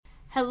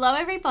Hello,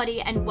 everybody,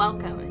 and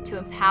welcome to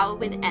Empower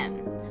with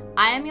Em.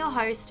 I am your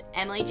host,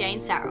 Emily Jane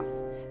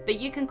Saroff,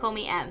 but you can call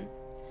me Em.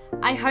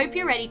 I hope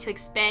you're ready to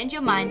expand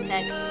your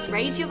mindset,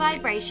 raise your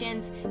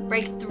vibrations,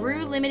 break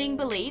through limiting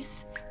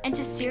beliefs, and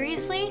to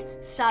seriously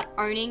start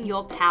owning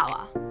your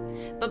power.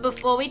 But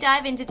before we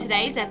dive into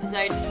today's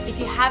episode, if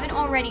you haven't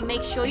already,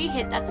 make sure you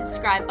hit that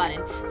subscribe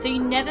button so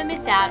you never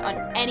miss out on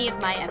any of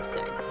my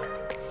episodes.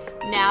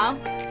 Now,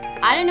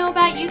 I don't know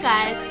about you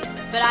guys,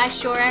 but I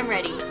sure am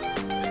ready.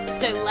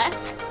 So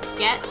let's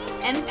get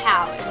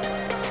empowered.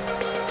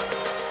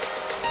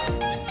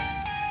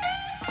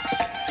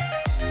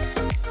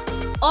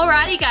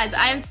 Alrighty, guys,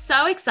 I am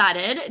so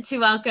excited to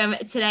welcome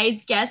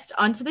today's guest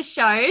onto the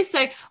show.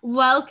 So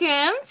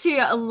welcome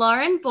to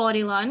Lauren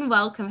Bordelon.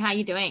 Welcome. How are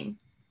you doing?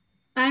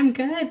 I'm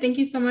good. Thank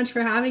you so much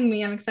for having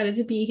me. I'm excited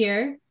to be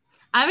here.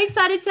 I'm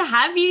excited to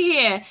have you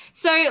here.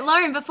 So,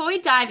 Lauren, before we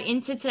dive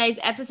into today's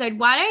episode,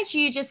 why don't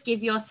you just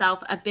give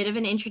yourself a bit of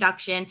an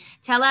introduction,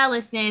 tell our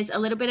listeners a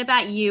little bit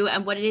about you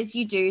and what it is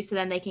you do so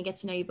then they can get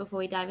to know you before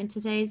we dive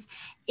into today's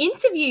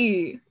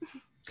interview.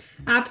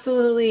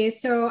 Absolutely.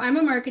 So I'm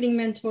a marketing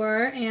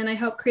mentor and I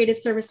help creative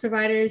service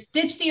providers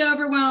ditch the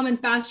overwhelm and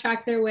fast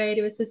track their way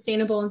to a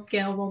sustainable and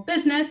scalable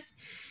business.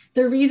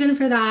 The reason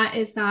for that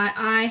is that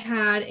I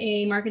had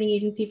a marketing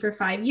agency for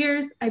 5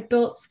 years. I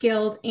built,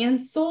 scaled,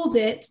 and sold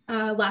it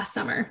last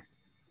summer.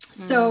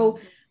 So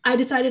I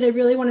decided I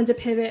really wanted to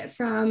pivot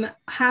from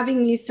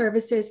having these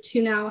services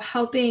to now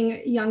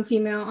helping young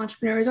female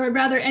entrepreneurs, or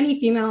rather any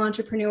female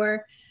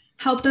entrepreneur,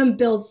 help them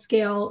build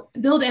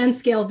and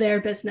scale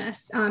their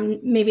business.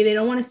 Maybe they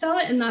don't want to sell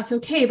it and that's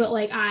okay. But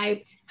like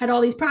I had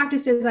all these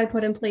practices I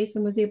put in place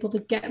and was able to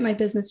get my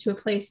business to a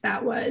place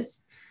that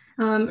was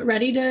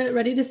ready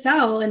to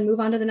sell and move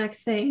on to the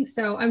next thing.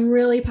 So I'm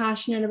really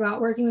passionate about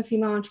working with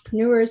female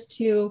entrepreneurs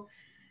to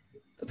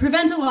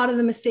prevent a lot of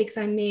the mistakes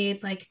I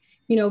made, like,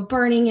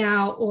 burning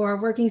out or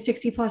working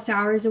 60 plus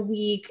hours a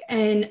week,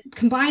 and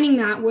combining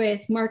that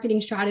with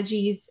marketing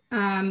strategies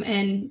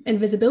and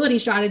visibility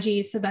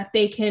strategies so that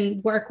they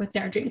can work with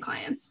their dream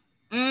clients.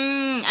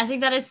 I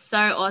think that is so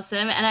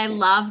awesome. And I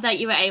love that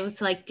you were able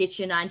to ditch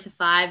your 9 to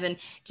 5 and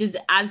just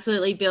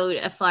absolutely build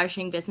a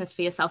flourishing business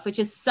for yourself, which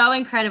is so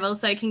incredible.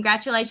 So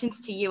congratulations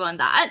to you on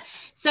that.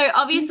 So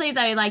obviously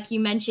though, like you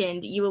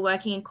mentioned, you were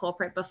working in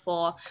corporate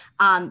before.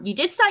 You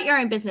did start your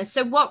own business.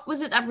 So what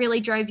was it that really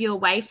drove you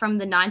away from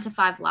the 9 to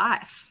 5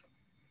 life?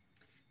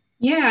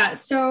 Yeah,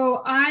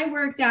 so I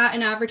worked at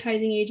an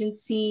advertising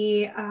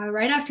agency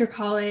right after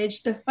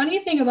college. The funny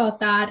thing about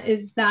that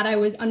is that I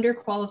was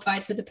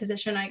underqualified for the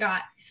position I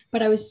got,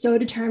 but I was so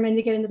determined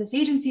to get into this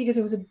agency because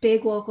it was a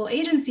big local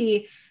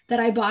agency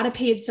that I bought a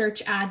paid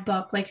search ad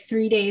book like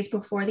 3 days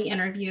before the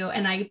interview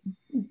and I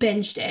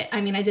binged it. I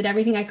mean, I did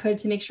everything I could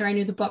to make sure I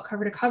knew the book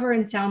cover to cover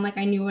and sound like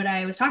I knew what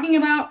I was talking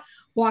about.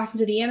 Walked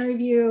into the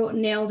interview,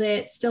 nailed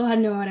it, still had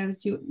no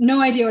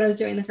idea what I was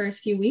doing the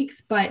first few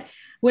weeks, but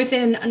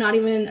within not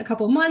even a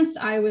couple of months,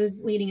 I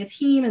was leading a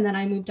team, and then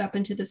I moved up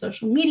into the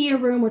social media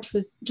room, which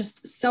was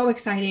just so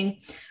exciting.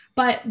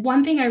 But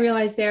one thing I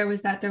realized there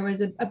was that there was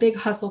a big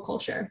hustle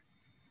culture.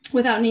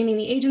 Without naming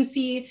the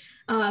agency,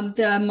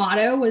 the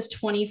motto was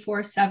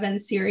 24/7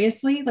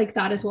 seriously. Like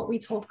that is what we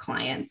told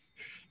clients.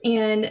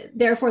 And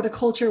therefore the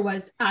culture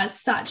was as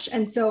such.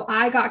 And so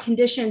I got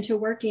conditioned to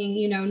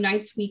working,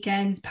 nights,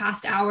 weekends,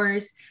 past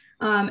hours.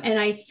 And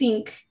I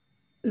think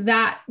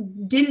that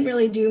didn't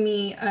really do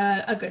me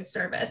a good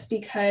service,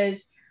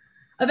 because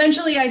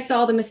eventually I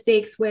saw the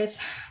mistakes with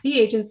the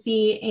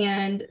agency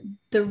and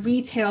the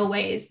retail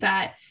ways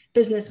that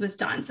business was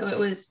done. So it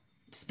was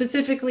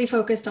specifically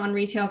focused on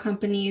retail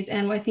companies.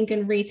 And I think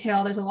in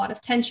retail, there's a lot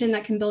of tension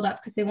that can build up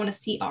because they want to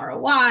see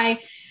ROI.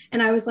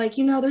 And I was like,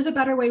 there's a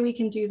better way we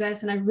can do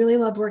this. And I really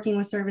loved working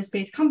with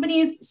service-based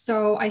companies.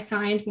 So I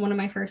signed one of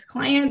my first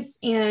clients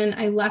and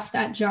I left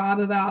that job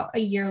about a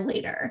year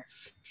later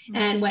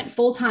and went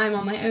full-time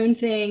on my own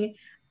thing.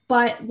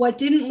 But what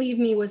didn't leave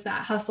me was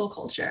that hustle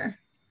culture.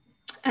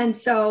 And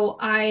so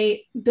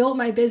I built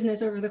my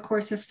business over the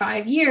course of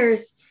 5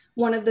 years.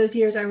 One of those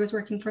years I was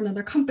working for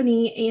another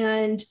company,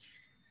 and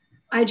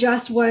I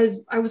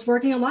was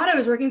working a lot. I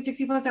was working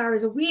 60 plus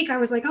hours a week. I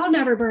was like, I'll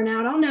never burn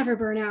out.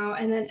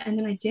 And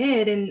then I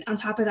did. And on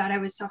top of that, I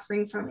was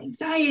suffering from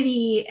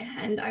anxiety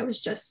and I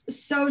was just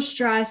so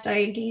stressed.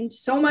 I gained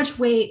so much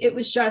weight. It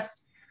was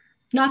just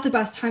not the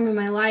best time in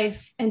my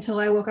life until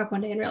I woke up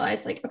one day and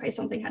realized okay,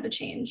 something had to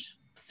change.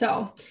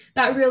 So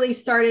that really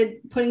started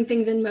putting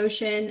things in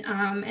motion.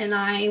 And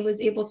I was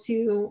able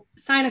to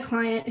sign a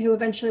client who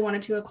eventually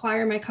wanted to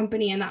acquire my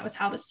company. And that was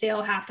how the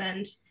sale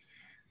happened,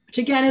 which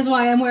again is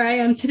why I'm where I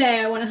am today.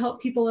 I want to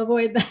help people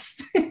avoid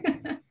this.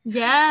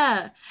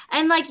 Yeah.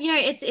 And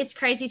it's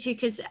crazy too,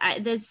 because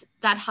there's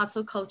that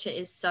hustle culture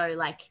is so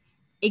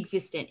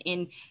existent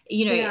in,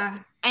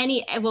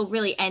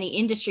 really any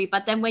industry.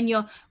 But then when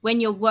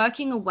you're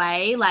working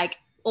away,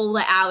 all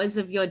the hours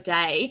of your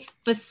day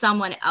for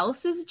someone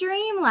else's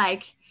dream,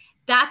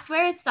 that's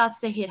where it starts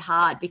to hit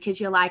hard,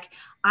 because you're like,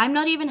 I'm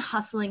not even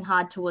hustling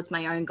hard towards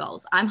my own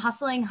goals. I'm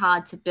hustling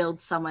hard to build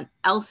someone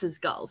else's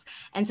goals.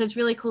 And so it's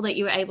really cool that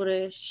you were able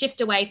to shift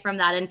away from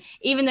that. And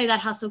even though that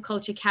hustle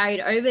culture carried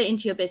over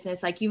into your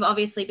business, like you've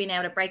obviously been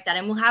able to break that.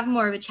 And we'll have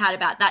more of a chat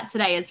about that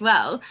today as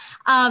well.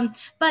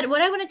 But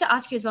what I wanted to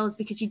ask you as well is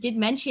because you did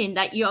mention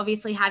that you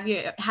obviously had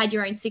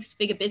your own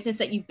six-figure business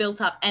that you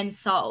built up and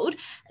sold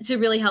to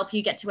really help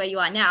you get to where you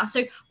are now.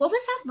 So what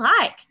was that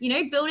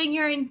like, building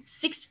your own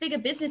six-figure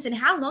business, and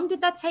how long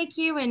did that take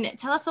you? And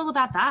tell us all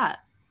about that.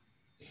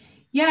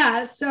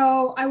 Yeah.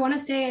 So I want to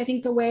say, I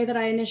think the way that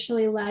I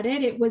initially led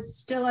it, it was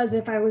still as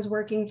if I was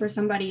working for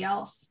somebody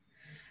else,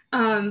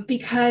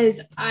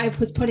 because I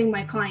was putting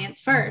my clients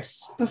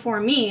first before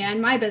me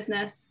and my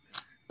business.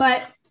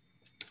 But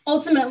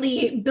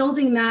ultimately,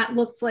 building that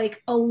looked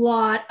like a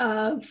lot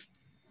of,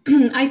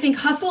 I think,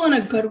 hustle in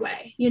a good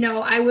way.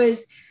 I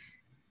was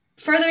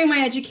furthering my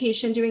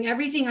education, doing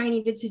everything I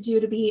needed to do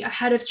to be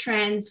ahead of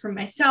trends for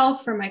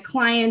myself, for my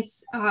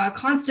clients,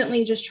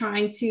 constantly just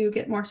trying to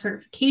get more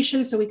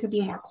certifications so we could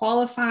be more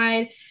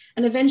qualified.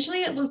 And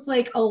eventually it looked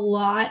like a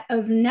lot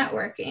of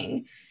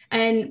networking.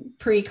 And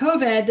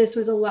pre-COVID, this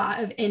was a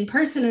lot of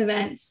in-person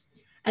events.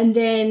 And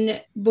then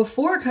right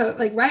before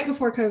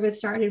COVID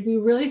started, we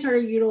really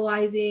started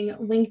utilizing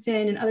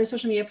LinkedIn and other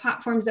social media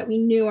platforms that we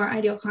knew our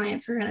ideal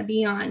clients were going to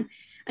be on.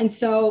 And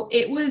so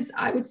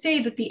I would say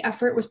that the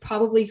effort was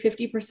probably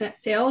 50%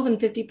 sales and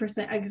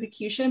 50%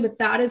 execution, but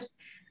that is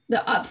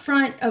the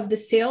upfront of the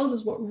sales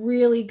is what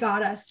really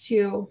got us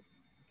to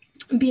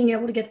being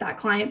able to get that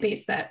client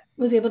base that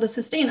was able to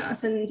sustain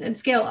us and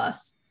scale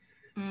us.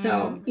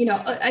 So,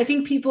 I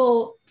think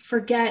people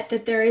forget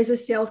that there is a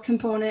sales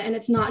component, and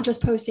it's not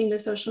just posting to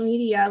social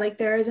media. Like,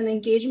 there is an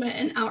engagement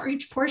and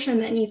outreach portion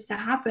that needs to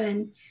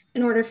happen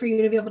in order for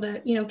you to be able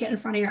to, get in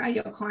front of your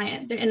ideal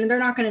client. And they're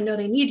not going to know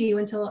they need you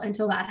until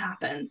that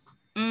happens.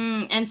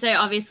 And so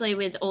obviously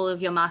with all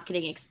of your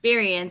marketing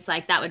experience,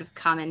 like that would have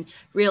come in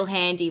real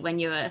handy when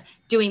you were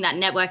doing that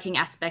networking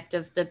aspect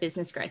of the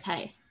business growth.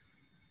 Hey.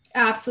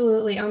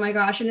 Absolutely. Oh my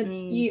gosh. And it's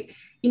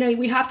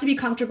we have to be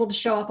comfortable to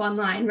show up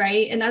online,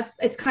 right? And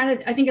it's kind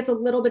of, I think it's a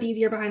little bit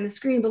easier behind the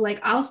screen, but like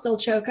I'll still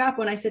choke up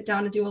when I sit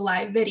down to do a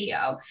live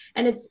video.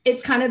 And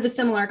it's kind of the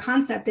similar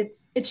concept.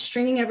 It's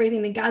stringing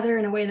everything together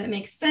in a way that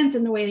makes sense,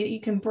 in the way that you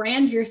can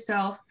brand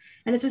yourself.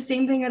 And it's the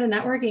same thing at a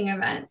networking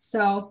event.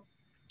 So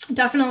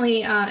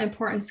definitely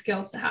important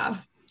skills to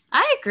have.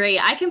 I agree.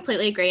 I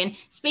completely agree. And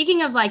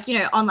speaking of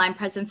online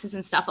presences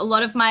and stuff, a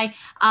lot of my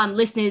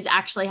listeners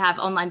actually have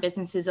online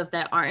businesses of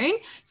their own.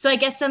 So I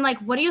guess then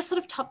what are your sort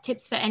of top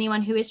tips for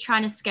anyone who is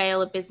trying to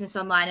scale a business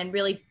online and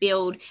really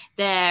build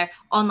their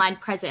online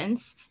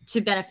presence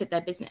to benefit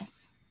their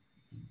business?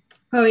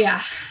 Oh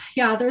yeah.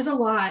 Yeah, there's a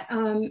lot.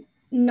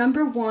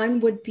 Number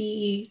one would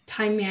be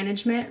time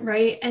management,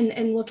 right?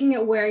 And looking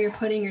at where you're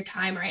putting your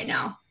time right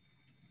now.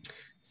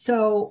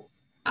 So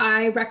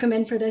I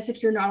recommend for this,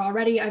 if you're not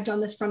already, I've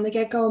done this from the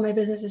get-go. My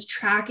business is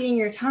tracking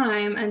your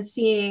time and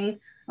seeing,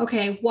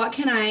 okay, what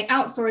can I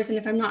outsource? And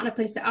if I'm not in a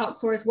place to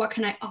outsource, what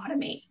can I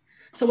automate?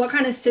 So what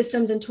kind of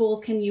systems and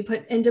tools can you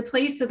put into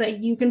place so that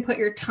you can put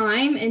your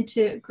time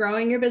into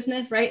growing your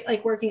business, right?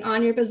 Like working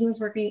on your business,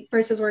 working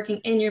versus working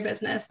in your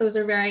business. Those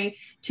are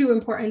two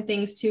important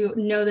things to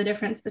know the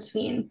difference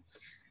between.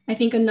 I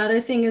think another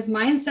thing is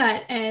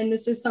mindset. And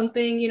this is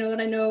something,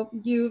 that I know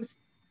you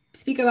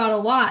speak about a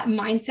lot.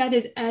 Mindset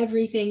is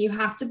everything. You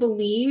have to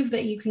believe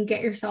that you can get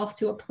yourself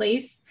to a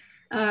place,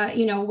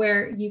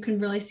 where you can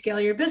really scale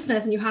your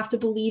business, and you have to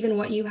believe in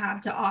what you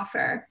have to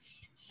offer.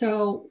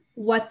 So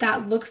what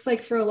that looks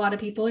like for a lot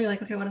of people, you're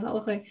like, okay, what does that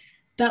look like?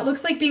 That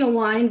looks like being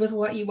aligned with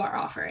what you are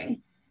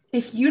offering.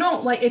 If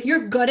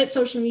you're good at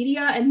social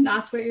media and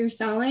that's what you're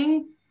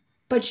selling,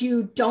 but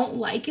you don't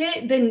like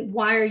it, then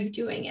why are you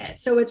doing it?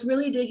 So it's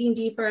really digging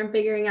deeper and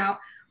figuring out,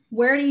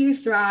 where do you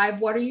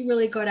thrive? What are you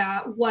really good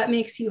at? What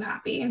makes you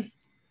happy?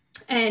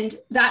 And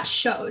that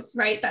shows,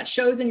 right? That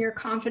shows in your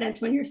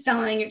confidence when you're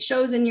selling. It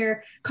shows in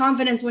your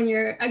confidence when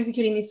you're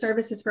executing these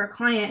services for a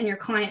client and you're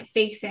client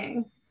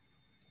facing.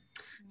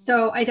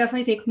 So I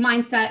definitely think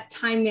mindset,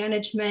 time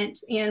management,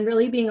 and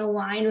really being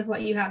aligned with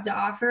what you have to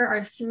offer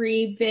are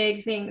three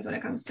big things when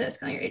it comes to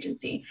scaling your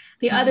agency.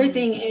 The other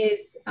thing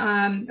is,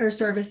 or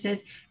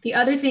services. The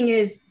other thing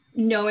is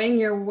knowing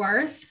your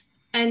worth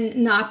and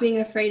not being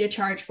afraid to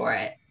charge for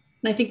it.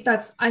 And I think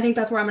that's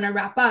where I'm going to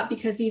wrap up,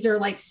 because these are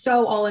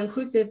so all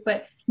inclusive,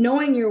 but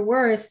knowing your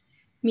worth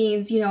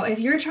means, if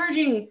you're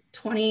charging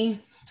 $20,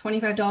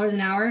 $25 an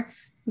hour,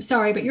 I'm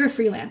sorry, but you're a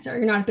freelancer.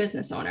 You're not a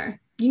business owner.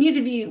 You need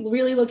to be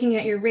really looking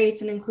at your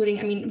rates and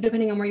including,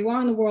 depending on where you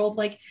are in the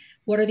world,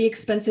 what are the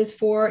expenses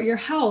for your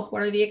health?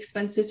 What are the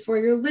expenses for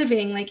your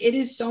living? It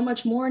is so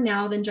much more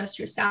now than just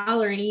your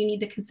salary. You need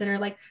to consider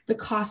the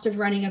cost of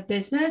running a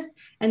business,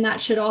 and that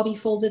should all be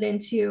folded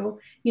into,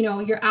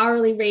 your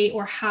hourly rate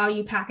or how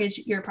you package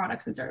your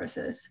products and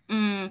services.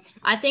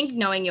 I think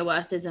knowing your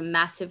worth is a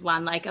massive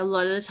one. A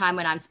lot of the time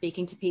when I'm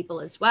speaking to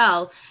people as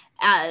well,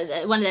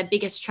 one of their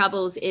biggest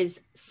troubles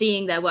is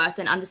seeing their worth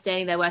and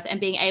understanding their worth and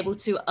being able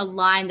to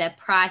align their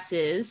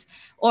prices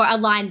or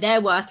align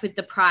their worth with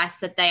the price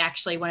that they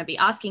actually want to be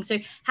asking. So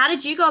how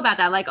did you go about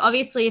that? Like,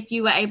 obviously, if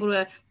you were able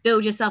to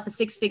build yourself a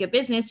 6-figure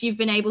business, you've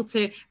been able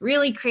to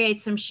really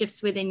create some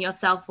shifts within your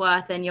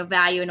self-worth and your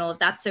value and all of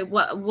that. So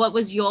what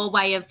was your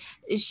way of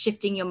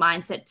shifting your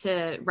mindset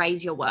to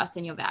raise your worth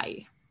and your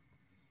value?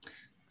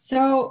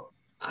 So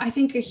I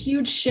think a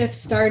huge shift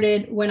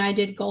started when I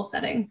did goal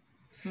setting.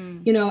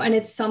 And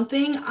it's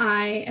something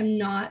I am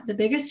not the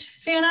biggest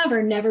fan of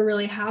or never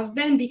really have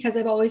been, because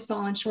I've always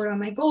fallen short on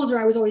my goals, or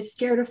I was always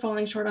scared of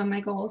falling short on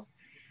my goals.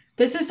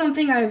 This is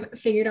something I've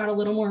figured out a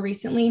little more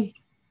recently,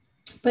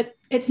 but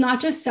it's not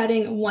just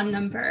setting one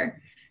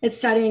number. It's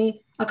setting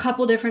a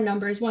couple different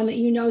numbers, one that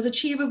is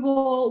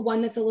achievable,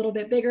 one that's a little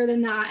bit bigger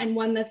than that, and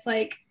one that's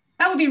like,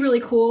 that would be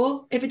really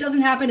cool. If it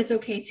doesn't happen, it's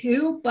okay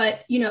too,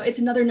 but it's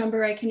another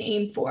number I can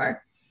aim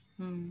for.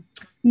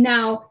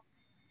 Now,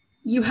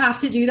 you have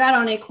to do that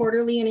on a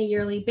quarterly and a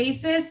yearly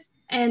basis.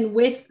 And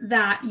with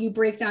that, you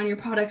break down your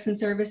products and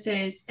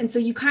services. And so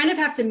you kind of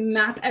have to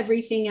map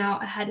everything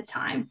out ahead of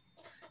time.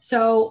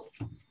 So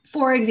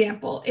for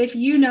example, if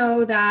you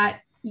know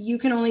that you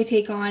can only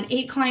take on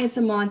 8 clients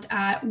a month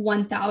at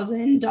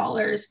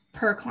 $1,000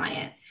 per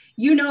client,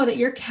 you know that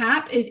your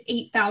cap is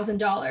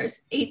 $8,000,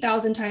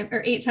 8,000 times,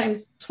 or 8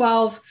 times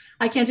 12.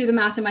 I can't do the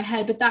math in my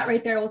head, but that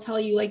right there will tell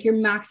you like your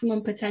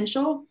maximum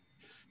potential.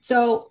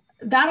 So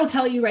that'll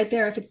tell you right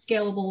there if it's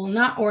scalable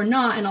or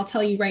not. And I'll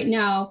tell you right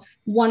now,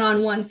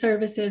 one-on-one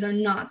services are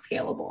not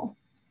scalable.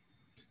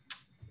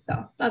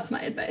 So that's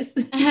my advice.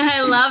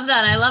 I love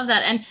that. I love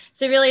that. And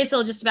so really it's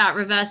all just about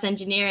reverse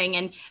engineering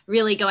and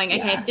really going,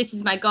 okay, if this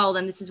is my goal,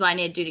 then this is what I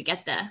need to do to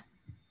get there.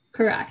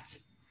 Correct.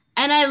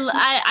 And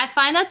I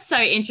find that so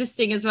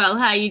interesting as well,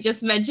 how you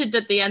just mentioned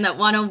at the end that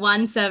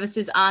one-on-one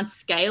services aren't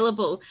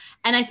scalable.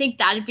 And I think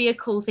that'd be a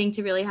cool thing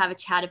to really have a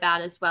chat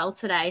about as well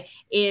today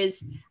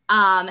is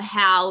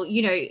how,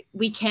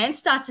 we can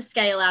start to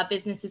scale our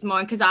businesses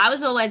more. Because I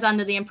was always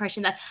under the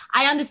impression that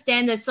I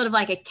understand there's sort of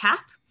like a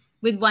cap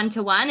with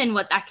one-to-one and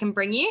what that can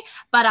bring you.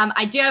 But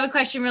I do have a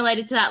question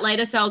related to that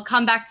later, so I'll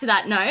come back to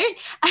that note.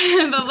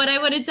 But what I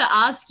wanted to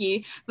ask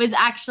you was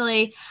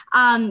actually,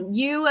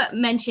 you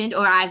mentioned,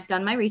 or I've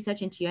done my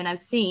research into you and I've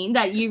seen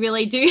that you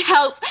really do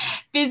help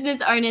business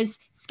owners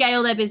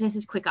scale their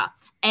businesses quicker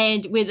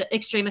and with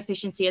extreme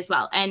efficiency as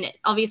well. And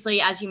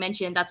obviously, as you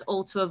mentioned, that's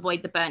all to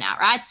avoid the burnout,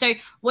 right? So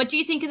what do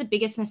you think are the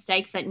biggest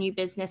mistakes that new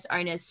business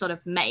owners sort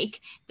of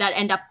make that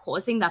end up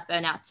causing that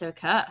burnout to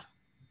occur?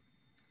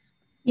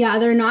 Yeah,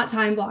 they're not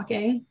time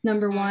blocking,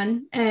 number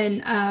one.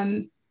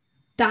 And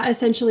that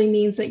essentially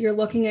means that you're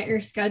looking at your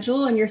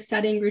schedule and you're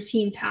setting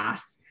routine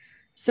tasks.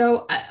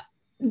 So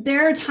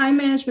there are time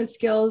management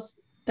skills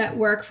that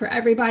work for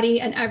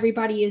everybody, and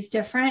everybody is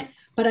different.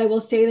 But I will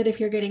say that if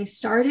you're getting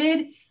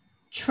started,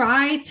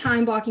 try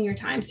time blocking your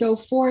time. So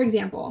for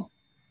example,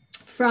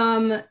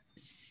 from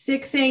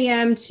 6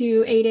 a.m.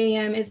 to 8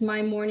 a.m. is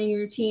my morning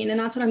routine. And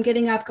that's when I'm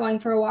getting up, going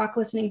for a walk,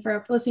 listening to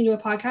a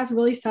podcast,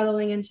 really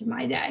settling into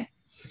my day.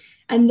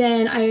 And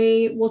then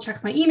I will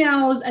check my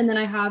emails, and then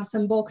I have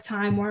some bulk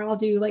time where I'll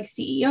do like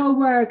CEO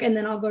work, and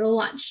then I'll go to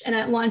lunch. And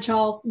at lunch,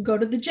 I'll go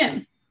to the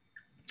gym.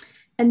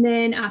 And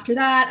then after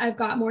that, I've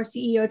got more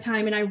CEO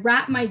time, and I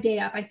wrap my day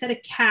up. I set a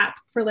cap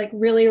for like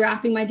really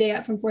wrapping my day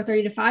up from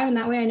 4:30 to 5. And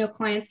that way I know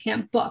clients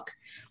can't book,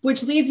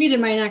 which leads me to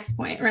my next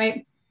point,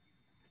 right?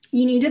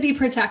 You need to be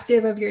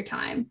protective of your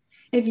time.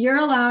 If you're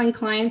allowing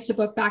clients to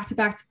book back to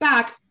back to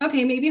back,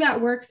 okay, maybe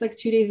that works like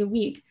 2 days a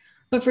week.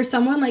 But for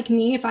someone like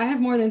me, if I have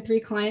more than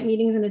 3 client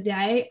meetings in a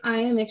day, I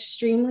am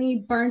extremely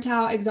burnt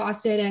out,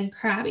 exhausted, and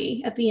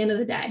crabby at the end of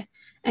the day.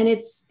 And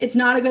it's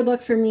not a good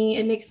look for me.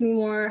 It makes me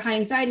more high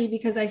anxiety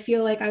because I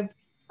feel like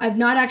I've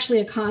not actually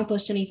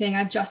accomplished anything.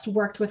 I've just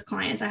worked with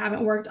clients. I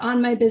haven't worked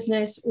on my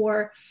business,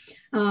 or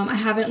I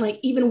haven't like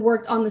even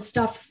worked on the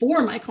stuff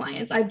for my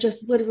clients. I've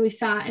just literally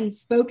sat and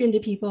spoken to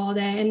people all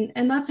day.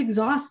 And that's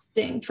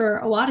exhausting for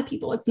a lot of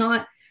people. That's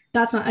not,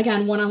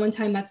 again, one-on-one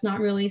time, that's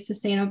not really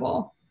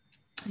sustainable.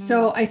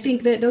 So I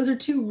think that those are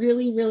 2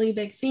 really, really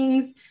big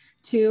things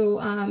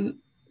to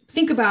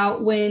think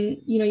about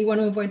when, you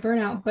want to avoid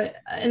burnout. But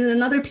and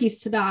another piece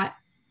to that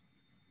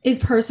is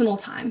personal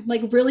time.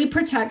 Like really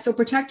protect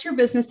your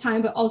business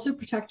time, but also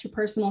protect your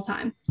personal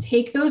time.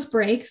 Take those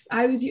breaks.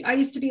 I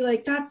used to be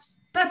like, that's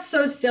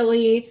so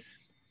silly.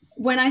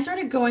 When I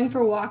started going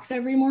for walks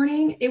every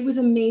morning, it was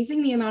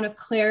amazing the amount of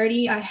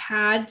clarity I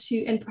had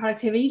and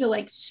productivity to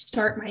like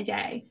start my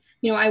day.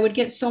 I would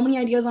get so many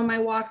ideas on my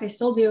walks. I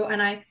still do.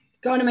 And I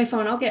go into my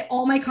phone, I'll get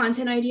all my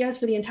content ideas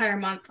for the entire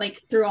month, like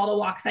through all the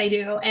walks I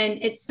do.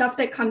 And it's stuff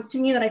that comes to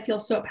me that I feel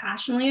so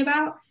passionately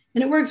about.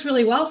 And it works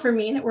really well for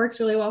me, and it works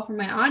really well for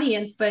my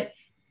audience. But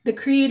the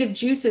creative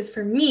juices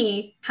for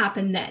me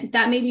happen then.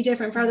 That may be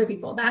different for other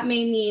people. That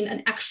may mean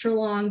an extra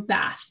long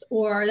bath,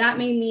 or that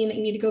may mean that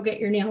you need to go get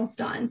your nails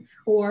done,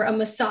 or a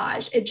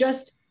massage. It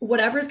just,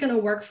 whatever's going to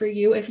work for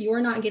you. If you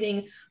are not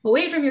getting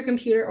away from your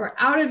computer or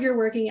out of your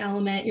working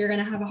element, you're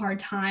going to have a hard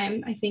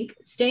time, I think,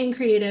 staying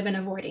creative and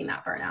avoiding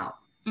that burnout.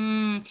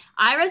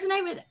 I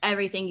resonate with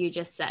everything you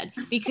just said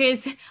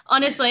because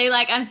honestly,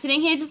 like I'm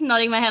sitting here just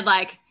nodding my head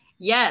like,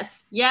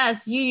 yes,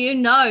 yes, you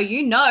know,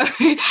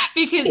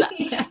 because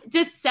Yeah.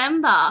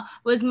 December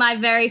was my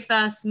very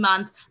first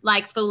month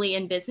like fully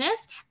in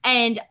business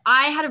and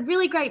I had a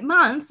really great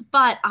month,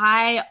 but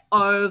I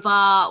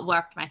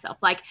overworked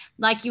myself. Like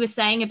you were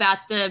saying about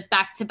the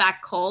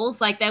back-to-back calls,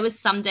 like there was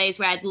some days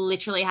where I'd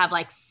literally have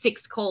like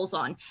 6 calls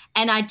on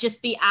and I'd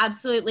just be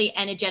absolutely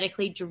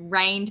energetically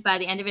drained by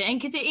the end of it. And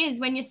because it is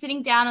when you're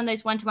sitting down on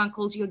those one-to-one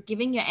calls, you're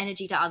giving your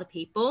energy to other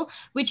people,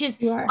 which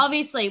is You are.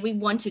 obviously we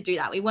want to do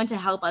that. We want to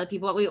help other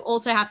people, but we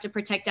also have to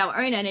protect our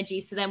own energy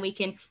so then we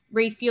can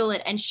refuel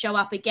it and show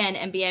up again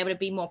and be able to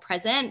be more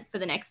present for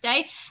the next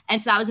day.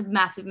 And so that was a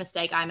massive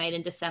mistake I made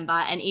in December.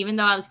 And even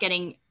though I was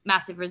getting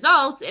massive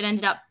results, it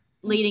ended up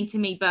leading to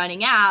me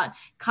burning out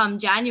come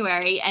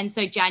January. And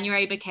so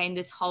January became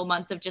this whole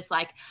month of just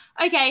like,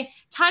 okay,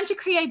 time to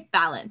create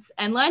balance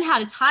and learn how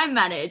to time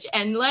manage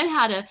and learn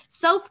how to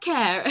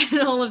self-care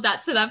and all of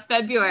that so that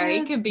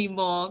February can be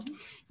more,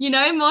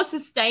 more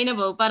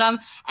sustainable. But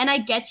and I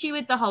get you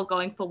with the whole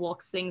going for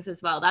walks things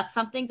as well. That's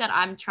something that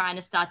I'm trying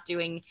to start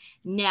doing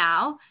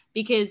now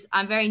because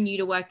I'm very new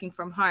to working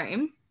from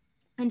home.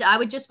 And I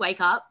would just wake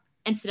up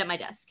and sit at my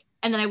desk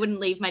and then I wouldn't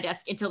leave my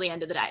desk until the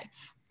end of the day.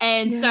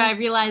 And so I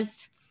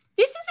realized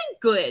this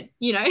isn't good,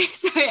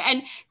 so,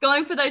 and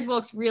going for those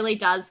walks really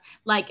does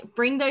like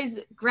bring those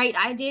great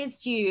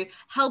ideas to you,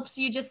 helps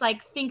you just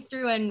like think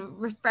through and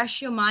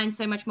refresh your mind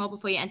so much more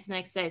before you enter the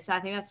next day. So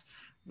I think that's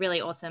really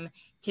awesome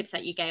tips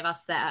that you gave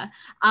us there.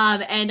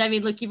 And I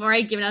mean, look, you've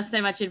already given us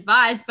so much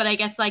advice, but I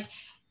guess like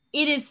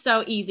it is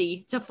so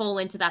easy to fall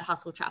into that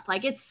hustle trap.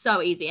 Like it's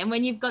so easy. And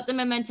when you've got the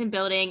momentum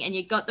building and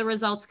you've got the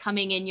results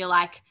coming in, you're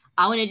like,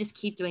 I want to just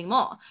keep doing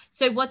more.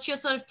 So what's your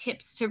sort of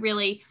tips to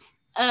really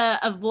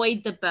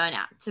avoid the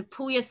burnout, to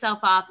pull yourself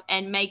up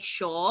and make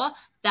sure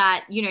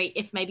that,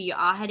 if maybe you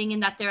are heading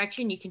in that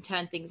direction, you can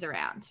turn things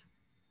around?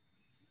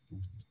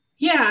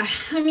 Yeah.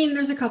 I mean,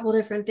 there's a couple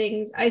different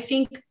things. I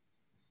think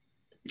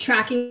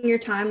tracking your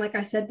time, like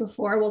I said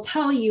before, will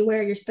tell you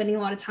where you're spending a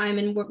lot of time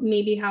and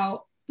maybe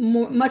how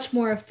much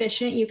more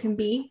efficient you can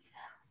be.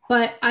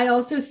 But I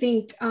also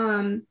think,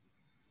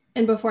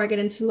 and before I get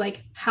into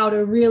like how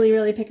to really,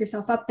 really pick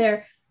yourself up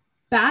there,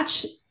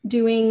 batch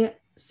doing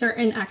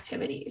certain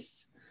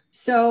activities.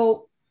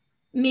 So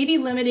maybe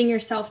limiting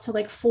yourself to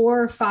like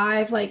 4 or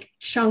 5 like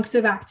chunks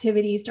of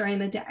activities during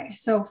the day.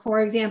 So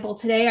for example,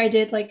 today I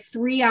did like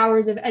 3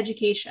 hours of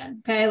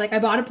education. Okay. Like I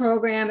bought a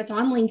program, it's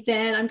on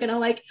LinkedIn. I'm going to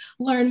like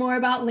learn more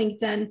about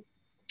LinkedIn.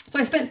 So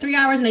I spent 3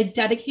 hours and I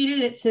dedicated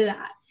it to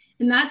that.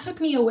 And that took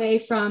me away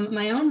from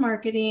my own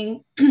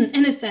marketing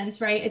in a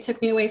sense, right? It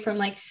took me away from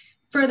like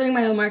furthering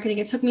my own marketing.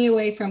 It took me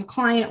away from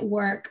client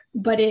work,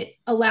 but it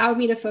allowed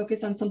me to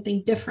focus on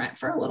something different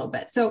for a little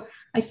bit. So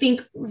I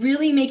think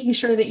really making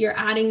sure that you're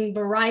adding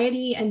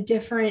variety and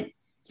different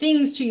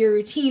things to your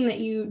routine that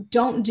you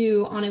don't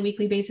do on a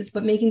weekly basis,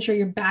 but making sure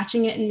you're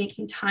batching it and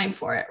making time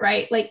for it,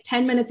 right? Like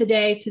 10 minutes a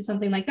day to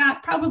something like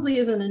that probably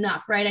isn't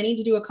enough, right? I need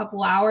to do a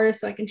couple hours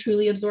so I can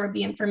truly absorb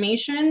the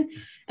information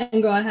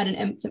and go ahead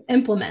and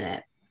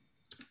implement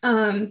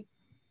it.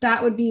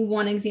 That would be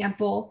one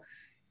example.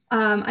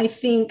 I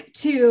think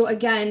too,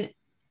 again,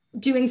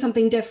 doing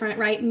something different,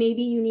 right?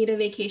 Maybe you need a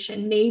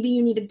vacation. Maybe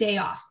you need a day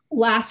off.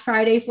 Last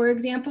Friday, for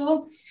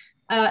example,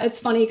 it's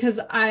funny because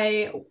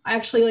I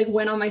actually like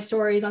went on my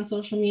stories on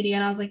social media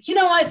and I was like, you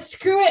know what,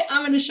 screw it.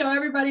 I'm going to show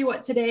everybody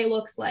what today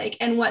looks like.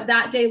 And what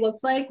that day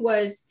looked like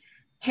was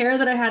hair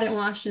that I hadn't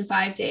washed in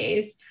 5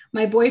 days,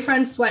 my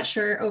boyfriend's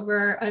sweatshirt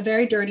over a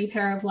very dirty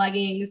pair of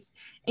leggings,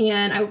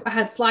 and I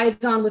had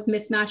slides on with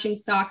mismatching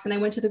socks. And I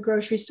went to the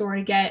grocery store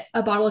to get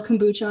a bottle of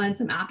kombucha and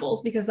some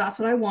apples because that's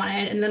what I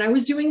wanted. And then I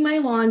was doing my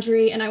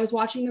laundry and I was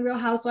watching The Real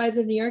Housewives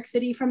of New York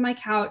City from my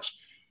couch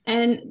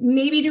and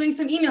maybe doing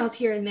some emails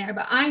here and there.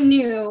 But I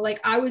knew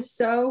like I was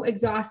so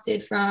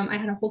exhausted I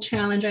had a whole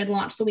challenge I had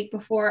launched the week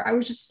before. I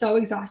was just so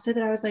exhausted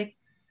that I was like,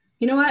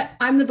 you know what?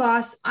 I'm the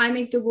boss. I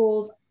make the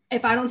rules.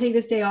 If I don't take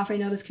this day off, I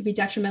know this could be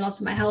detrimental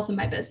to my health and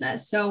my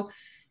business. So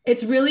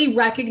it's really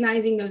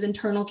recognizing those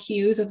internal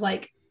cues of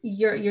like,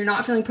 you're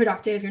not feeling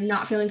productive, you're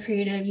not feeling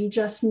creative, you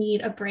just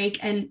need a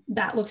break. And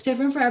that looks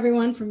different for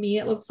everyone. For me,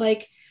 it looks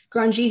like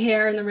grungy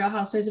hair in The Real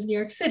Housewives of New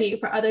York City.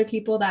 For other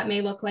people, that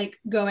may look like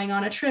going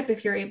on a trip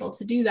if you're able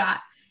to do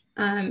that.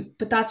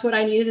 But that's what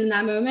I needed in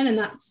that moment. And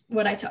that's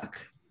what I took.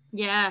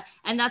 Yeah.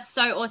 And that's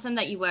so awesome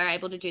that you were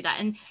able to do that.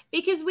 And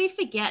because we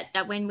forget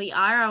that when we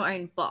are our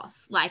own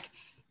boss, like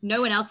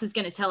no one else is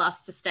going to tell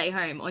us to stay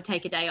home or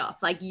take a day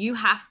off. Like you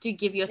have to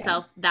give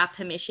yourself that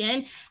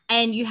permission,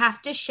 and you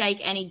have to shake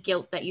any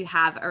guilt that you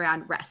have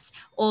around rest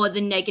or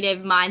the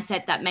negative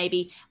mindset that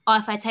maybe, oh,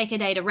 if I take a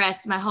day to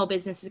rest, my whole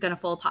business is going to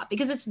fall apart,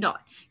 because it's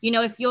not.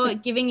 If you're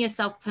giving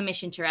yourself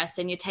permission to rest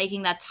and you're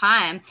taking that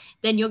time,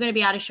 then you're going to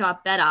be able to show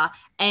up better.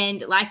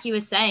 And like you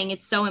were saying,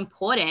 it's so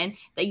important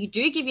that you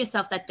do give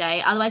yourself that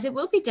day. Otherwise, it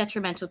will be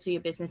detrimental to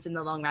your business in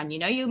the long run.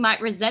 You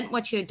might resent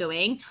what you're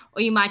doing,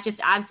 or you might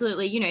just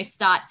absolutely,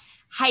 start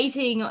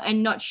hating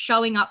and not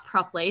showing up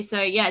properly.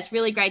 So yeah, it's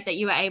really great that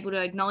you were able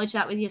to acknowledge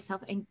that with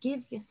yourself and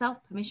give yourself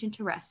permission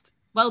to rest.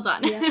 Well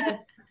done.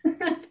 Yes.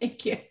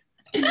 Thank you.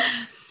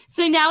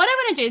 So now what I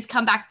want to do is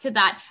come back to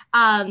that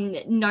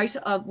note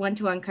of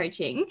one-to-one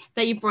coaching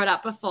that you brought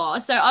up before.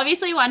 So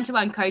obviously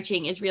one-to-one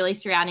coaching is really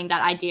surrounding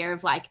that idea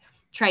of like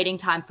trading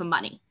time for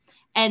money.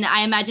 And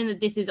I imagine that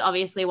this is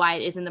obviously why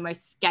it isn't the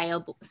most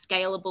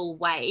scalable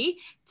way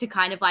to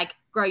kind of like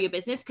grow your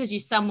business, because you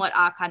somewhat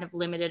are kind of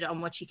limited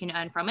on what you can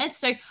earn from it.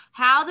 So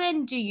how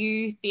then do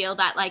you feel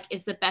that like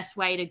is the best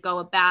way to go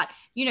about,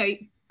 you know,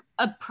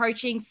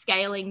 approaching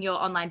scaling your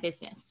online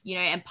business, you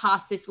know, and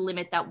past this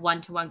limit that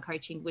one-to-one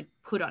coaching would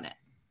put on it?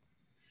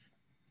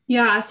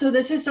 Yeah, so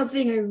this is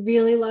something I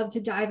really love to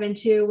dive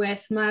into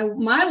with my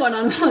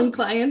one-on-one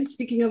clients,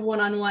 speaking of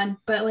one-on-one,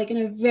 but like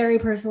in a very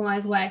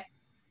personalized way.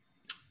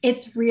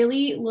 It's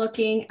really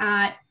looking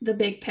at the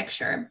big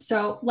picture.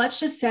 So let's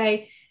just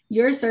say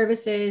your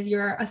services,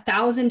 you're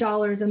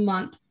 $1,000 a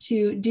month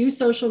to do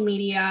social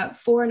media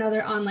for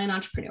another online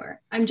entrepreneur.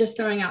 I'm just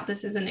throwing out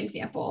this as an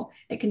example.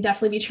 It can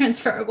definitely be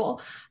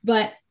transferable,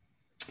 but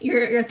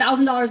you're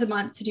 $1,000 a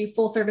month to do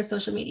full service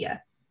social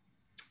media.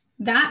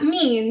 That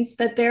means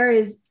that there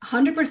is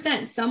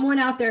 100% someone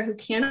out there who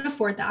can't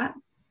afford that.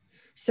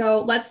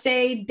 So let's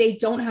say they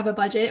don't have a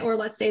budget, or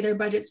let's say their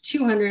budget's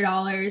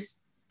 $200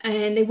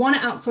 and they want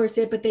to outsource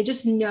it, but they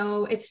just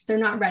know they're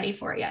not ready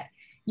for it yet.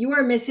 You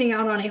are missing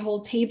out on a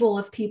whole table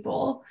of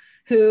people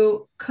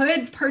who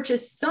could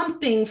purchase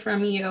something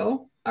from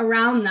you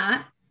around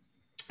that.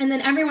 And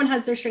then everyone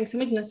has their strengths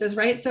and weaknesses,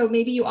 right? So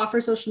maybe you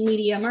offer social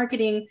media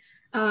marketing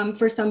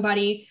for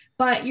somebody,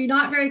 but you're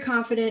not very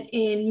confident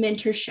in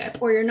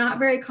mentorship, or you're not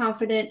very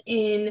confident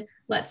in,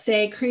 let's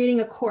say,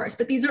 creating a course.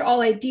 But these are all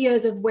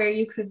ideas of where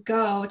you could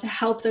go to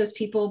help those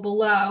people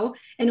below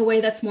in a way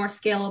that's more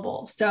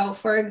scalable. So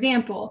for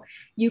example,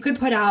 you could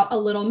put out a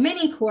little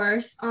mini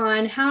course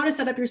on how to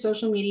set up your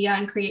social media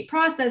and create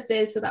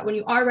processes so that when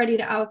you are ready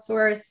to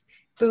outsource,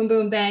 boom,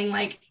 boom, bang,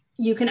 like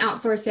you can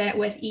outsource it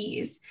with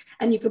ease.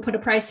 And you could put a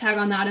price tag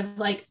on that of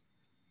like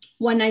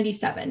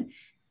 $197.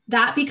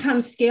 That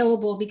becomes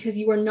scalable because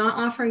you are not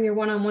offering your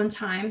one-on-one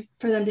time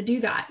for them to do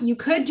that. You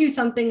could do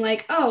something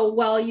like, oh,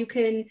 well, you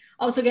can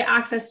also get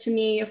access to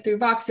me through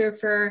Voxer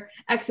for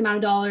X amount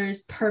of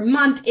dollars per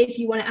month if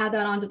you want to add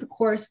that onto the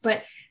course.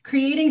 But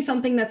creating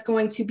something that's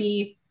going to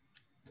be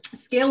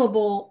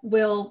scalable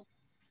will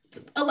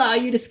allow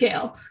you to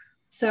scale.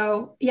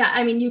 So yeah,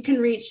 I mean, you can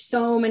reach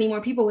so many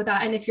more people with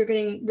that. And if you're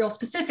getting real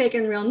specific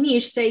and real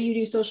niche, say you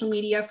do social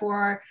media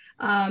for,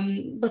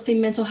 let's say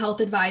mental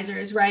health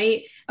advisors,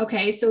 right?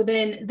 Okay. So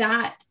then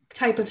that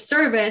type of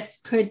service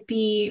could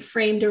be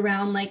framed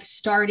around like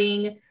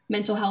starting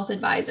mental health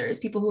advisors,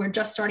 people who are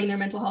just starting their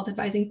mental health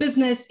advising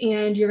business.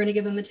 And you're going to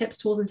give them the tips,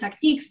 tools, and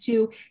techniques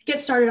to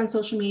get started on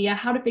social media,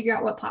 how to figure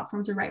out what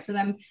platforms are right for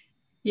them.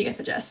 You get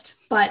the gist.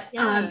 But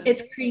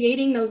it's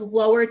creating those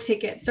lower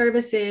ticket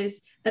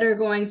services that are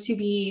going to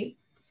be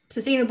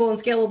sustainable and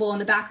scalable in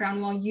the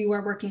background while you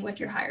are working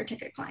with your higher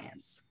ticket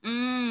clients.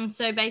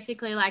 So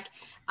basically like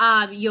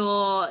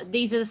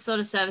these are the sort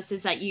of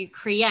services that you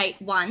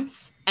create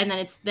once and then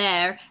it's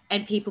there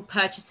and people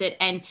purchase it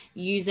and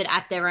use it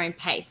at their own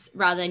pace,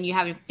 rather than you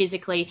having to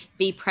physically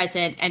be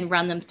present and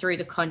run them through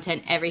the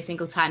content every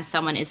single time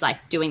someone is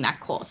like doing that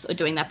course or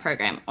doing that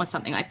program or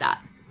something like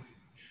that.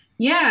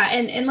 Yeah.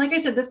 And like I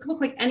said, this could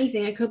look like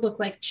anything. It could look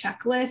like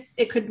checklists.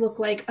 It could look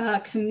like a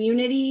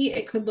community.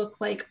 It could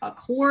look like a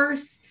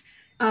course,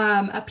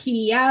 a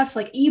PDF,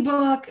 like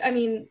ebook. I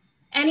mean,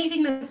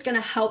 anything that's going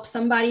to help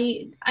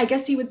somebody, I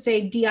guess you would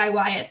say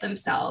DIY it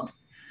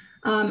themselves.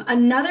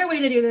 Another way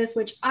to do this,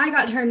 which I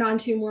got turned on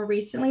to more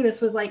recently,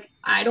 this was like,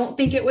 I don't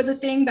think it was a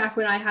thing back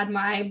when I had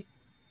my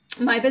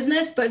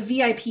business, but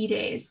VIP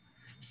days.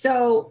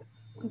 So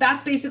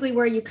that's basically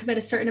where you commit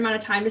a certain amount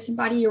of time to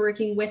somebody, you're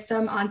working with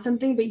them on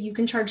something, but you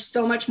can charge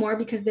so much more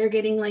because they're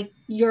getting like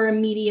your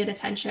immediate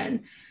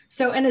attention.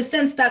 So in a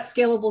sense, that's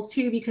scalable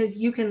too, because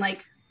you can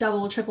like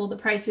double, triple the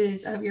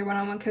prices of your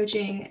one-on-one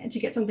coaching to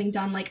get something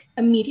done like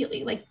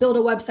immediately, like build a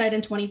website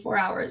in 24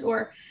 hours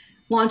or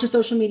launch a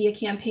social media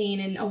campaign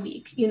in a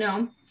week, you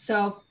know?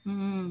 So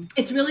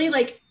it's really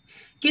like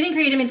getting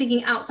creative and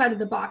thinking outside of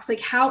the box. Like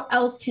how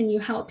else can you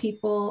help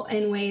people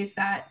in ways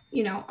that,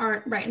 you know,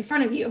 aren't right in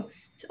front of you?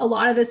 A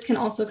lot of this can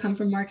also come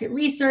from market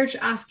research,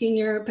 asking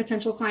your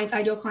potential clients,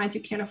 ideal clients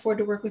who can't afford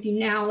to work with you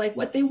now, like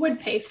what they would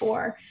pay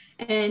for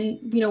and,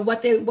 you know,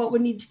 what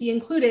would need to be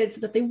included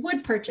so that they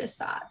would purchase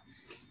that.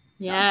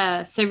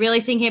 Yeah. So really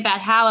thinking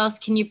about how else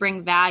can you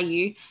bring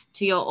value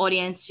to your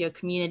audience, to your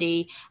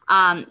community,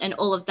 and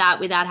all of that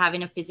without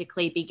having to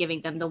physically be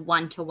giving them the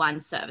one-to-one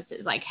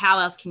services. Like how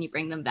else can you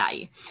bring them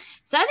value?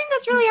 So I think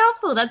that's really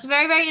helpful. That's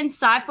very, very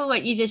insightful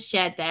what you just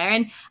shared there.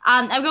 And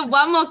I've got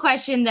one more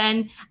question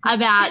then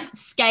about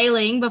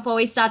scaling before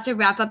we start to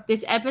wrap up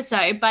this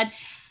episode. But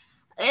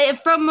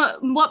from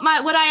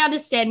what I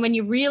understand, when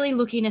you're really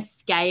looking to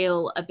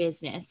scale a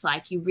business,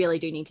 like you really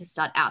do need to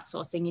start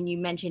outsourcing. And you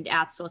mentioned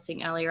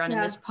outsourcing earlier on in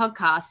this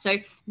podcast. So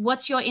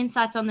what's your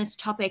insights on this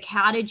topic?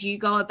 How did you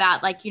go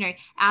about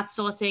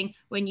outsourcing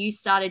when you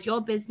started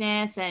your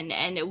business,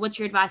 and what's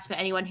your advice for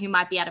anyone who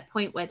might be at a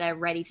point where they're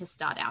ready to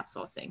start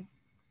outsourcing?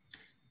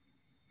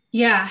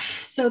 Yeah,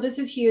 so this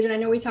is huge. And I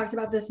know we talked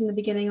about this in the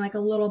beginning, like a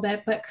little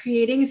bit, but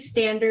creating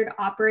standard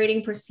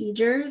operating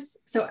procedures.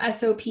 So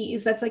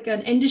SOPs, that's like an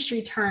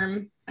industry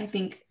term, I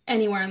think,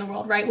 anywhere in the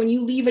world, right? When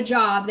you leave a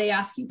job, they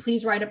ask you,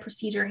 please write a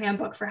procedure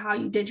handbook for how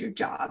you did your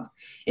job.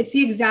 It's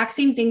the exact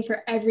same thing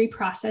for every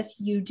process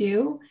you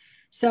do.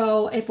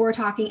 So if we're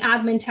talking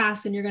admin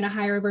tasks and you're going to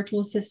hire a virtual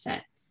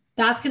assistant,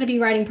 that's going to be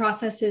writing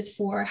processes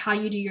for how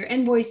you do your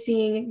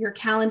invoicing, your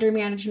calendar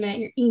management,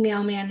 your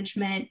email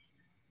management,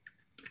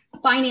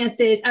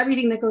 finances,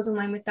 everything that goes in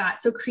line with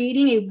that. So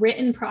creating a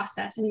written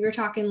process, and you're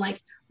talking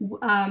like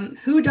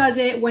who does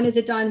it, when is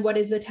it done, what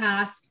is the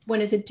task,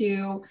 when is it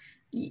due,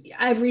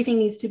 everything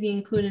needs to be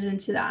included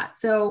into that.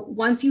 So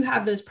once you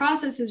have those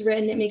processes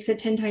written, it makes it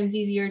 10 times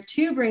easier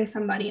to bring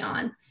somebody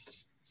on.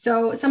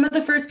 So some of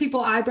the first people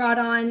I brought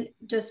on,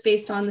 just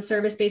based on the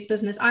service-based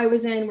business I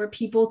was in, were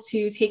people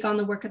to take on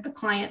the work of the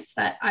clients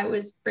that I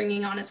was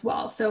bringing on as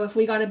well. So if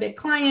we got a big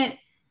client,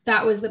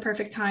 that was the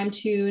perfect time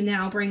to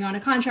now bring on a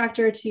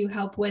contractor to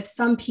help with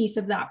some piece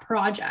of that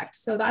project.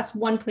 So that's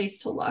one place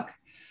to look.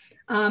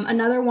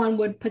 Another one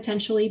would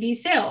potentially be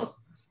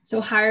sales. So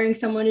hiring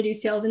someone to do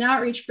sales and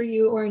outreach for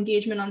you, or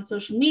engagement on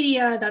social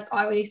media. That's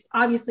always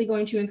obviously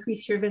going to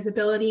increase your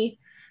visibility.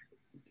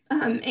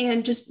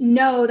 And just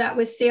know that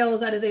with sales,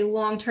 that is a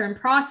long-term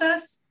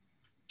process.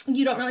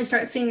 You don't really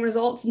start seeing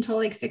results until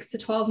like 6 to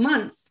 12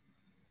 months,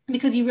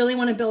 because you really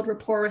want to build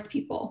rapport with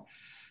people.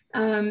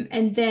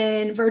 And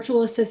then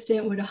virtual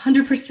assistant would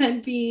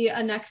 100% be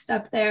a next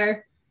step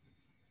there.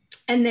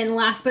 And then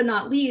last but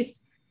not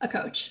least, a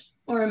coach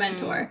or a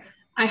mentor.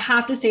 I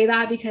have to say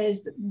that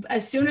because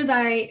as soon as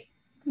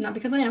not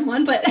because I am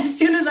one, but as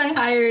soon as I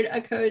hired a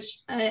coach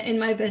in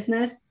my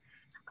business,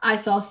 I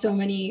saw so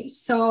many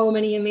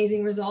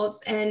amazing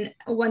results. And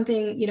one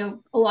thing,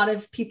 a lot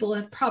of people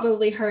have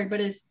probably heard,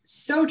 but is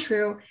so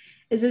true,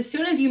 is as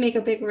soon as you make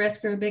a big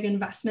risk or a big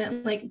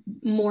investment, like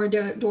more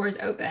doors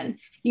open.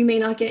 You may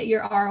not get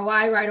your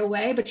ROI right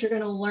away, but you're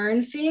going to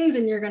learn things,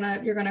 and you're going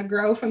to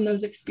grow from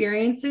those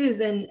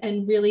experiences,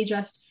 and really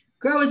just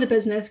grow as a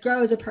business,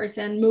 grow as a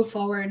person, move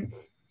forward.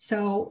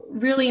 So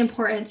really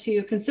important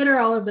to consider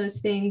all of those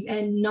things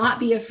and not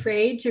be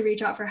afraid to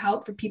reach out for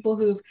help for people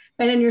who've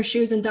been in your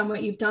shoes and done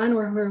what you've done,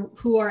 or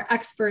who are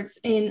experts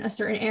in a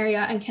certain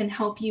area and can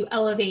help you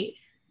elevate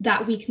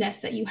that weakness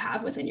that you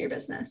have within your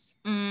business.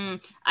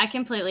 I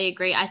completely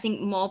agree. I think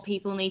more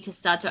people need to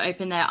start to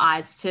open their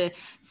eyes to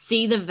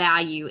see the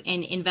value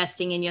in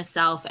investing in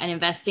yourself and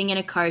investing in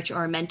a coach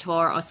or a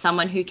mentor or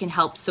someone who can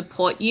help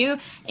support you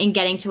in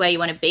getting to where you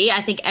want to be.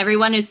 I think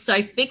everyone is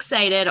so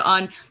fixated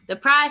on the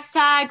price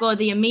tag or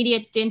the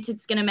immediate dent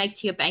it's going to make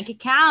to your bank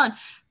account.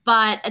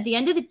 But at the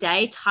end of the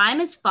day, time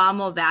is far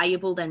more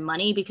valuable than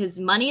money, because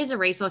money is a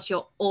resource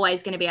you're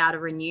always going to be able to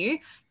renew.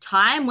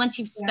 Time, once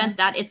you've spent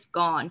that, it's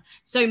gone.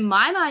 So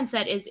my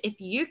mindset is, if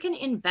you can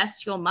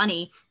invest your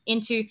money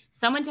into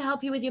someone to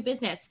help you with your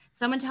business,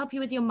 someone to help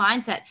you with your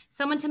mindset,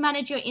 someone to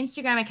manage your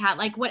Instagram account,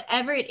 like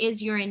whatever it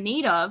is you're in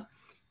need of,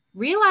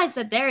 realize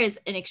that there is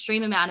an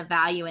extreme amount of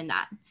value in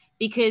that,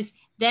 because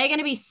they're going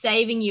to be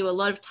saving you a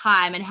lot of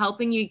time and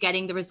helping you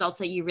getting the results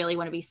that you really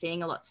want to be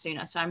seeing a lot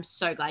sooner. So I'm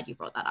so glad you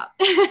brought that up.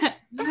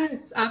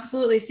 Yes,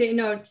 absolutely.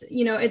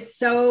 It's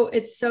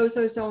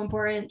so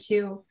important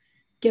to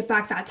get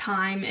back that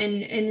time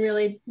and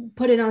really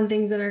put it on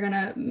things that are going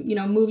to,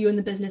 move you in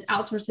the business,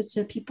 outsource it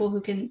to people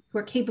who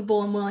are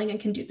capable and willing and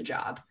can do the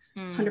job.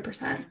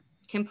 100%.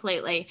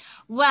 Completely.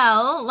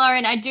 Well,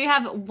 Lauren, I do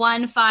have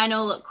one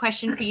final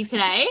question for you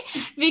today,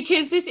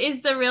 because this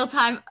is the Real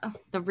Time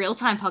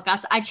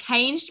podcast. I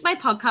changed my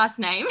podcast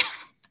name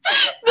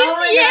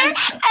this year.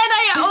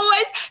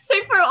 And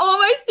so for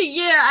almost a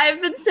year,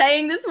 I've been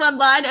saying this one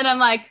line, and I'm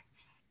like,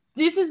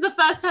 this is the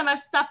first time I've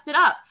stuffed it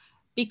up,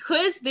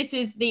 because this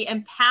is the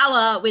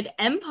Empower with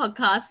M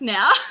podcast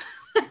now.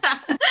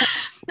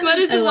 What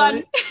is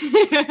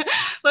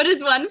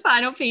one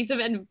final piece of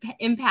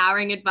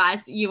empowering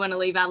advice you want to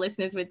leave our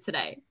listeners with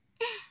today?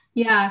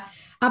 Yeah,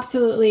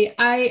 absolutely.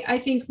 I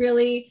think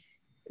really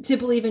to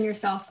believe in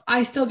yourself.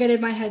 I still get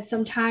in my head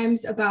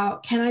sometimes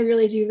about, can I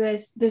really do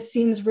this? This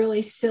seems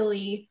really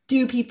silly.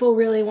 Do people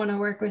really want to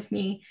work with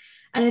me?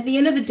 And at the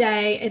end of the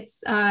day,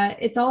 it's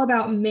all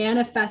about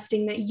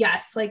manifesting that,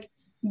 yes, like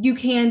you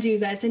can do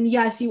this. And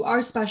yes, you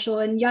are special.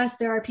 And yes,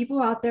 there are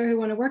people out there who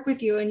want to work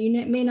with you, and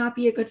you may not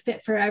be a good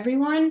fit for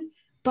everyone,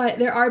 but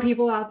there are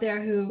people out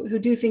there who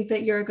do think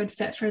that you're a good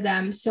fit for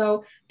them.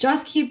 So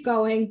just keep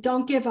going.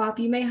 Don't give up.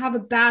 You may have a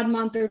bad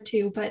month or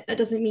two, but that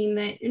doesn't mean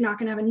that you're not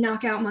going to have a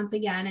knockout month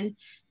again. And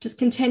just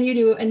continue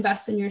to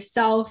invest in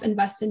yourself,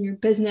 invest in your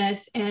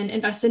business, and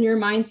invest in your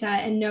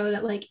mindset, and know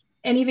that like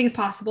anything's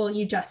possible.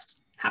 You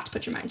just have to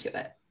put your mind to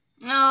it.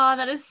 Oh,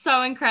 that is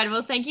so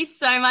incredible. Thank you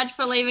so much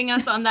for leaving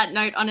us on that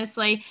note.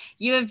 Honestly,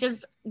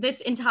 this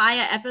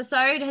entire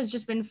episode has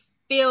just been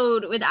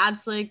filled with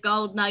absolute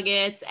gold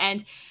nuggets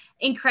and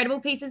incredible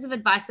pieces of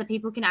advice that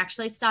people can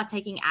actually start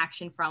taking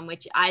action from,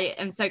 which I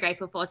am so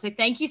grateful for. So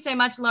thank you so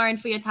much, Lauren,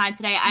 for your time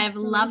today. I have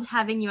loved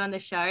having you on the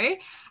show,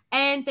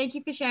 and thank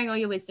you for sharing all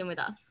your wisdom with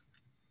us.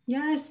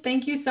 Yes,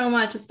 thank you so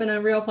much. It's been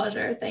a real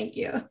pleasure. Thank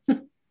you.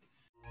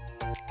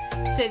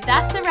 So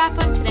that's a wrap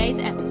on today's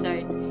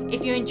episode.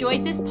 If you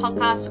enjoyed this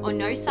podcast or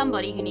know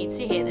somebody who needs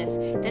to hear this,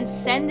 then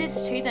send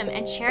this to them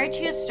and share it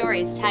to your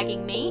stories,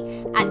 tagging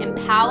me at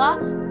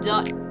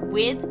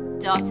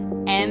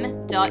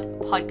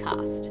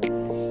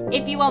empower.with.m.podcast.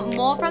 If you want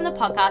more from the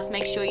podcast,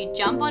 make sure you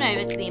jump on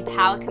over to the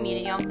Empower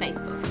community on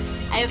Facebook.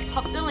 I have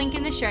popped the link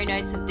in the show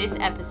notes of this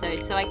episode,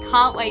 so I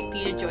can't wait for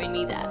you to join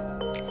me there.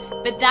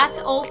 But that's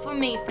all from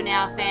me for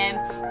now, fam.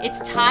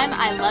 It's time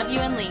I love you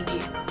and leave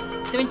you.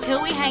 So until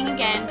we hang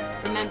again,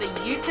 remember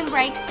you can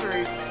break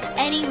through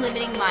any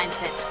limiting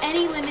mindset,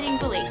 any limiting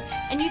belief,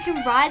 and you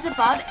can rise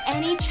above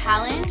any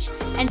challenge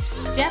and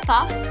step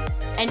up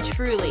and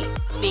truly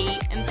be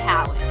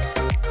empowered.